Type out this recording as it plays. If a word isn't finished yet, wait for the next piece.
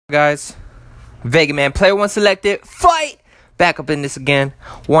Guys, Vega Man, player one selected, fight! Back up in this again.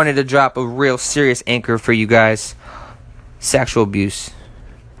 Wanted to drop a real serious anchor for you guys. Sexual abuse.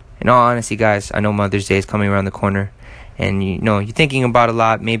 In all honesty, guys, I know Mother's Day is coming around the corner. And you're thinking about a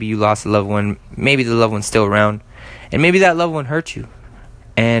lot. Maybe you lost a loved one. Maybe the loved one's still around. And maybe that loved one hurt you.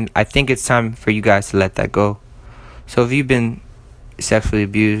 And I think it's time for you guys to let that go. So if you've been sexually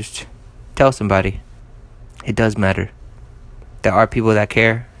abused, tell somebody. It does matter. There are people that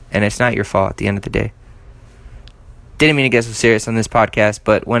care. And it's not your fault at the end of the day. Didn't mean to get so serious on this podcast,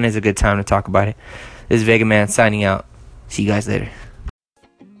 but when is a good time to talk about it? This is Vega Man signing out. See you guys later.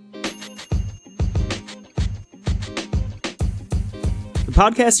 The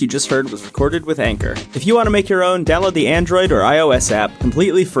podcast you just heard was recorded with Anchor. If you want to make your own, download the Android or iOS app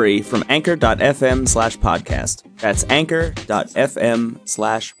completely free from anchor.fm/podcast. That's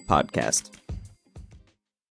anchor.fm/podcast.